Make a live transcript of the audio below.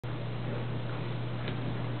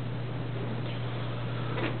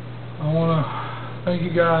want to thank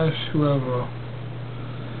you guys who have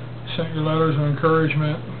sent your letters of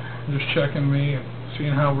encouragement, just checking me and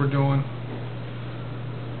seeing how we're doing.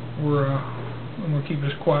 I'm going to keep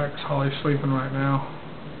this quiet because Holly's sleeping right now.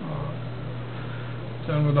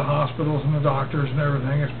 Done with the hospitals and the doctors and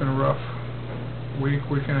everything. It's been a rough week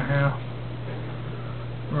and a half.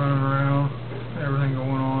 Running around, everything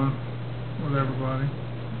going on with everybody.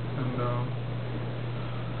 And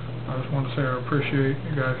I just want to say I appreciate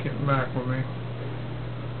you guys getting back with me.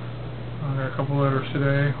 I got a couple letters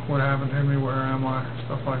today. What happened to me? Where am I?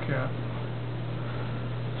 Stuff like that.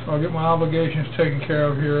 So I'll get my obligations taken care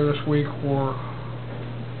of here this week or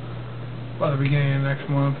by the beginning of next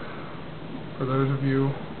month. For those of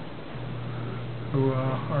you who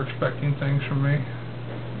are expecting things from me.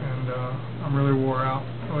 And I'm really wore out,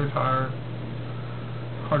 really tired.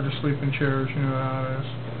 Hard to sleep in chairs, you know how it is.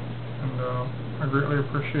 And I greatly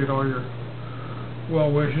appreciate all your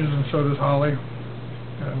well wishes, and so does Holly.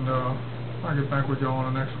 And I'll get back with y'all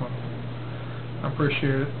on the next one. I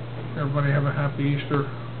appreciate it. Everybody have a happy Easter.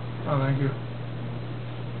 I thank you.